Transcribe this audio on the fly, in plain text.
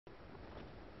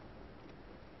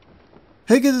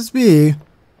Hey guys, it's me,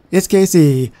 it's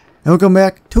KC, and welcome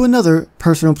back to another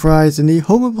personal prize in the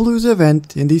Homerpalooza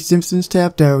event in the Simpsons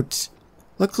Tapped Out.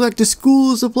 Looks like the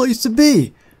school is the place to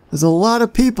be. There's a lot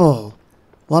of people,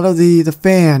 a lot of the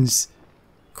fans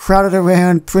crowded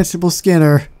around Principal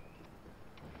Skinner.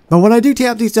 But when I do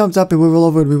tap these thumbs up and we roll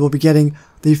over, we will be getting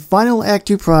the final Act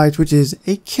 2 prize, which is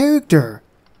a character.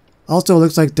 Also, it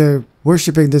looks like they're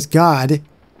worshipping this god.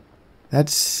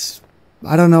 That's...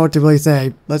 I don't know what to really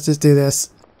say. Let's just do this.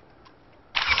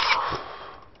 I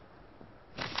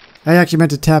actually meant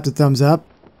to tap the thumbs up.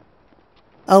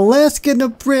 Alaska,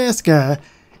 Nebraska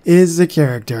is the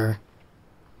character.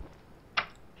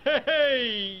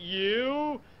 Hey,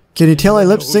 you! Can you tell I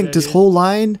lip-synced this whole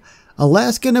line?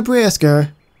 Alaska,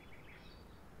 Nebraska.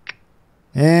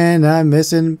 And I'm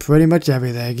missing pretty much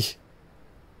everything.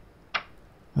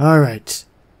 Alright.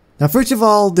 Now first of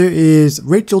all, there is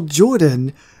Rachel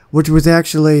Jordan, which was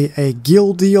actually a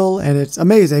guild deal, and it's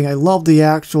amazing. I love the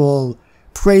actual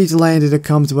praise land that it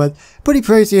comes with. Pretty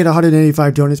pricey at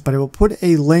 185 donuts, but I will put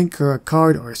a link or a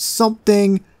card or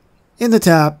something in the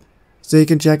top so you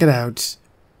can check it out.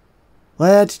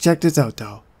 Let's check this out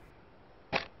though.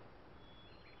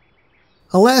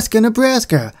 Alaska,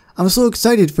 Nebraska. I'm so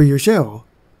excited for your show.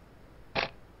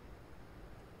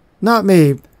 Not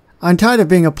me. I'm tired of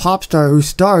being a pop star who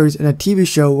stars in a TV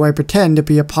show where I pretend to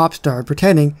be a pop star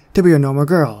pretending to be a normal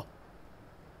girl.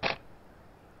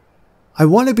 I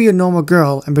want to be a normal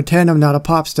girl and pretend I'm not a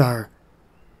pop star.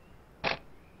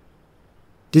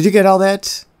 Did you get all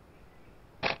that?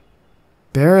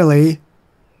 Barely.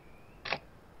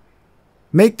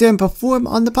 Make them perform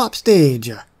on the pop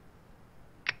stage.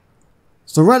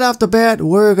 So right off the bat,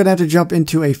 we're going to have to jump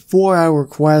into a 4-hour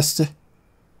quest.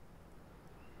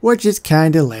 Which is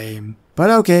kinda lame. But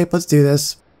okay, let's do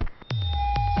this.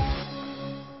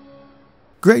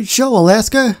 Great show,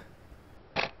 Alaska!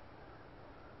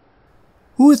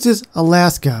 Who is this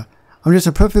Alaska? I'm just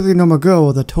a perfectly normal girl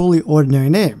with a totally ordinary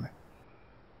name.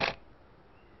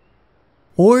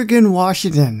 Oregon,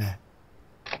 Washington.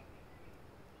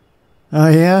 Oh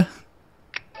yeah?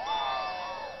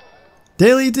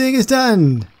 Daily thing is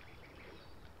done!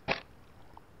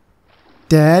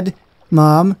 Dad,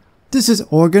 Mom, this is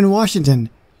Oregon, Washington.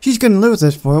 She's gonna live with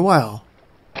us for a while.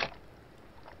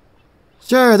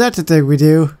 Sure, that's the thing we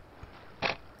do.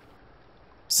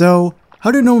 So,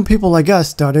 how do normal people like us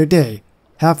start our day?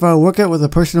 Half hour workout with a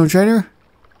personal trainer?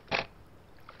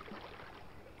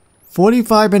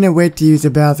 45-minute wait to use the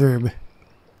bathroom.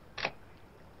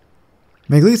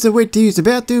 Make Lisa wait to use the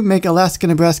bathroom, make Alaska,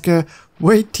 Nebraska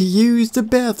wait to use the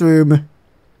bathroom.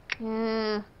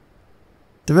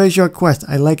 It's a very short quest.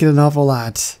 I like it an awful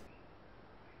lot.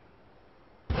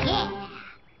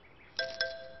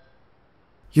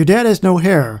 Your dad has no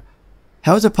hair.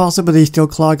 How is it possible that he still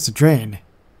clogs the drain?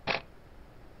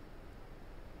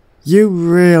 You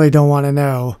really don't want to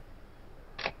know.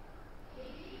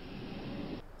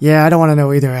 Yeah, I don't want to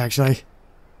know either, actually.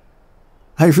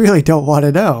 I really don't want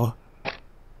to know.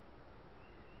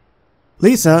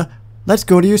 Lisa, let's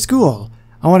go to your school.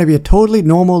 I want to be a totally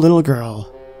normal little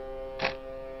girl.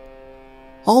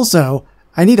 Also,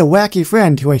 I need a wacky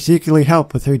friend who I secretly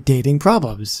help with her dating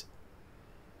problems.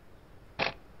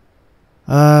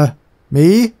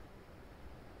 Me?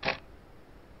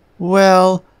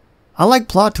 Well, I like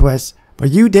plot twists, but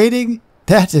you dating?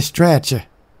 That's a stretch.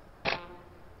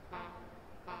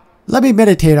 Let me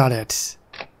meditate on it.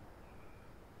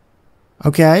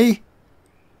 Okay.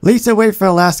 Lisa wait for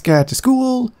Alaska at the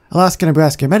school. Alaska,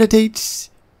 Nebraska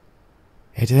meditates.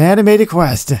 It's an animated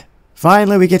quest.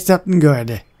 Finally, we get something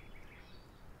good.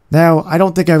 Now, I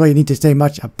don't think I really need to say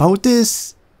much about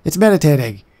this. It's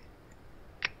meditating.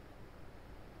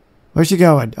 Where's she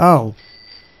going? Oh.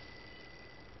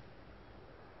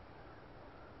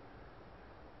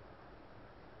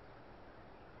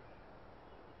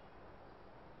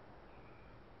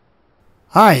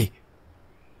 Hi.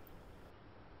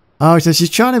 Oh, so she's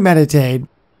trying to meditate.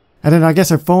 And then I guess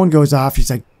her phone goes off. She's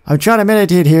like, I'm trying to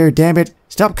meditate here, damn it.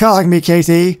 Stop calling me,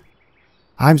 Casey.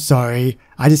 I'm sorry.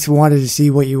 I just wanted to see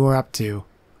what you were up to.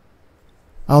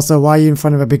 Also, why are you in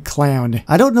front of a big clown?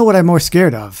 I don't know what I'm more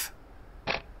scared of.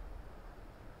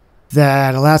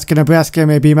 That Alaska, Nebraska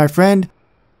may be my friend,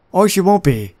 or she won't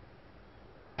be.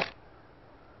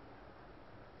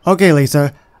 Okay,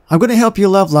 Lisa. I'm going to help you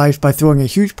love life by throwing a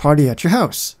huge party at your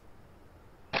house.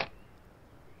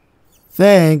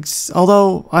 Thanks,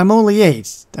 although I'm only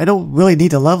 8. I don't really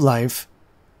need to love life.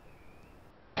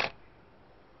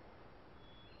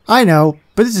 I know,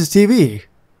 but this is TV.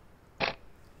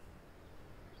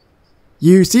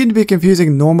 You seem to be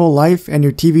confusing normal life and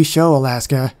your TV show,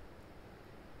 Alaska.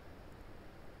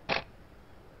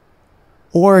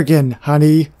 Oregon,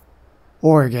 honey.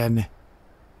 Oregon.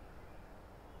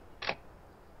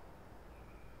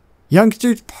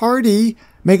 Youngsters party,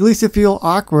 make Lisa feel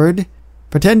awkward,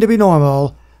 pretend to be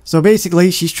normal. So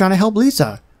basically, she's trying to help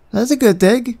Lisa. That's a good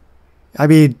thing. I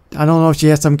mean, I don't know if she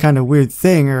has some kind of weird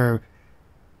thing or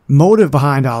motive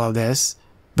behind all of this,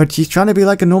 but she's trying to be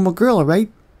like a normal girl, right?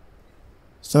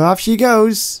 So off she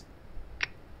goes.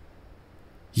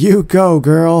 You go,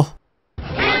 girl.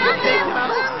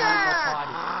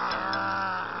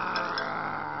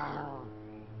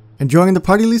 Enjoying the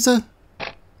party, Lisa?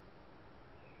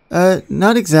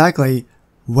 Not exactly.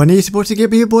 When are you supposed to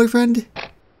get me a boyfriend?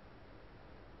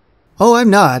 Oh, I'm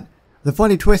not. The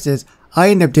funny twist is, I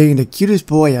end up dating the cutest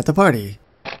boy at the party.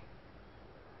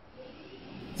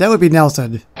 That would be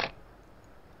Nelson.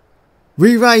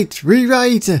 Rewrite!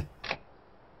 Rewrite!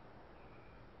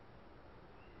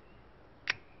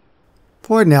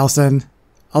 Poor Nelson.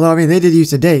 Although, I mean, they did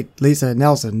used to date, Lisa and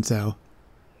Nelson, so.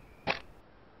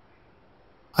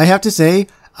 I have to say,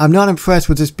 I'm not impressed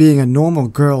with this being a normal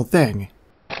girl thing.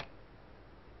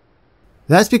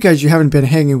 That's because you haven't been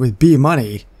hanging with B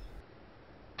Money.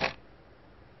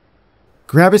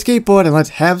 Grab a skateboard and let's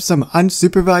have some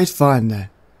unsupervised fun.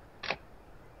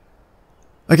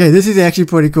 Okay, this is actually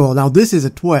pretty cool. Now this is a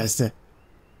twist.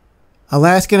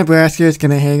 Alaska, Nebraska is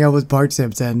going to hang out with Bart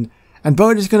Simpson, and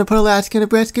Bart is going to put Alaska,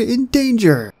 Nebraska in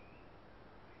danger.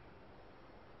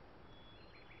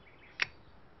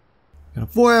 Got a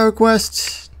 4-hour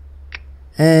quest.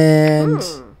 And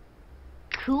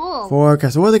Cool. 4, okay,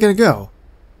 so where are they going to go?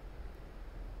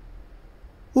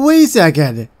 Wait a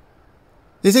second.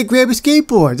 They said grab a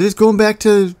skateboard. They're just going back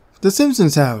to the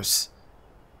Simpsons house.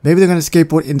 Maybe they're going to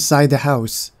skateboard inside the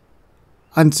house.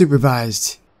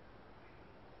 Unsupervised.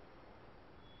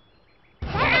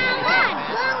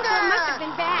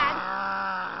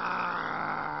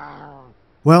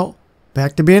 Well,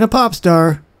 back to being a pop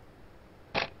star.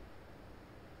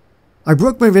 I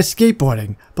broke my wrist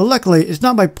skateboarding, but luckily it's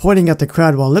not by pointing at the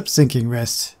crowd while lip-syncing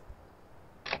wrist.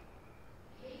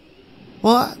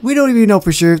 Well, we don't even know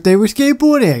for sure if they were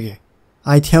skateboarding.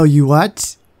 I tell you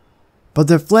what. But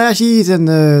the flashies and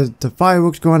the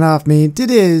fireworks going off means it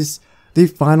is the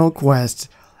final quest.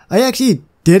 I actually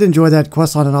did enjoy that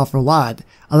quest on and off a lot.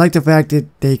 I like the fact that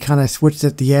they kind of switched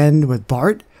at the end with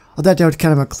Bart. I thought that was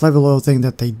kind of a clever little thing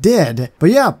that they did.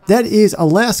 But yeah, that is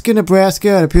Alaska,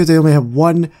 Nebraska. It appears they only have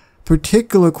one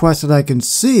particular quest that I can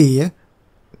see.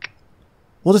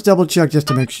 We'll just double check just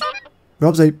to make sure.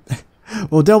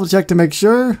 We'll double check to make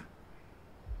sure.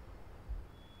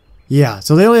 Yeah,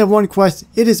 so they only have one quest.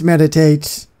 It is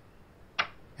Meditate.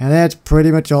 And that's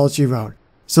pretty much all she wrote.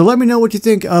 So let me know what you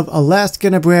think of Alaska,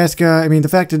 Nebraska. I mean, the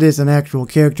fact that it is an actual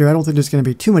character, I don't think there's going to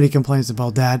be too many complaints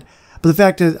about that. But the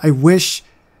fact that I wish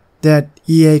that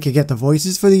EA could get the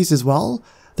voices for these as well,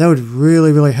 that would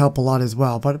really, really help a lot as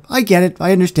well. But I get it.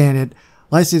 I understand it.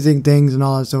 Licensing things and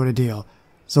all that sort of deal.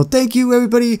 So thank you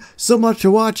everybody so much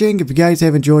for watching. If you guys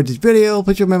have enjoyed this video,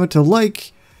 please remember to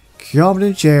like, comment,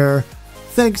 and share.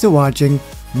 Thanks for watching.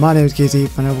 My name is Casey,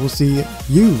 and I will see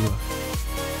you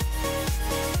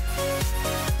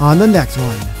on the next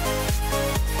one.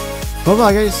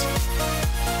 Bye-bye, guys.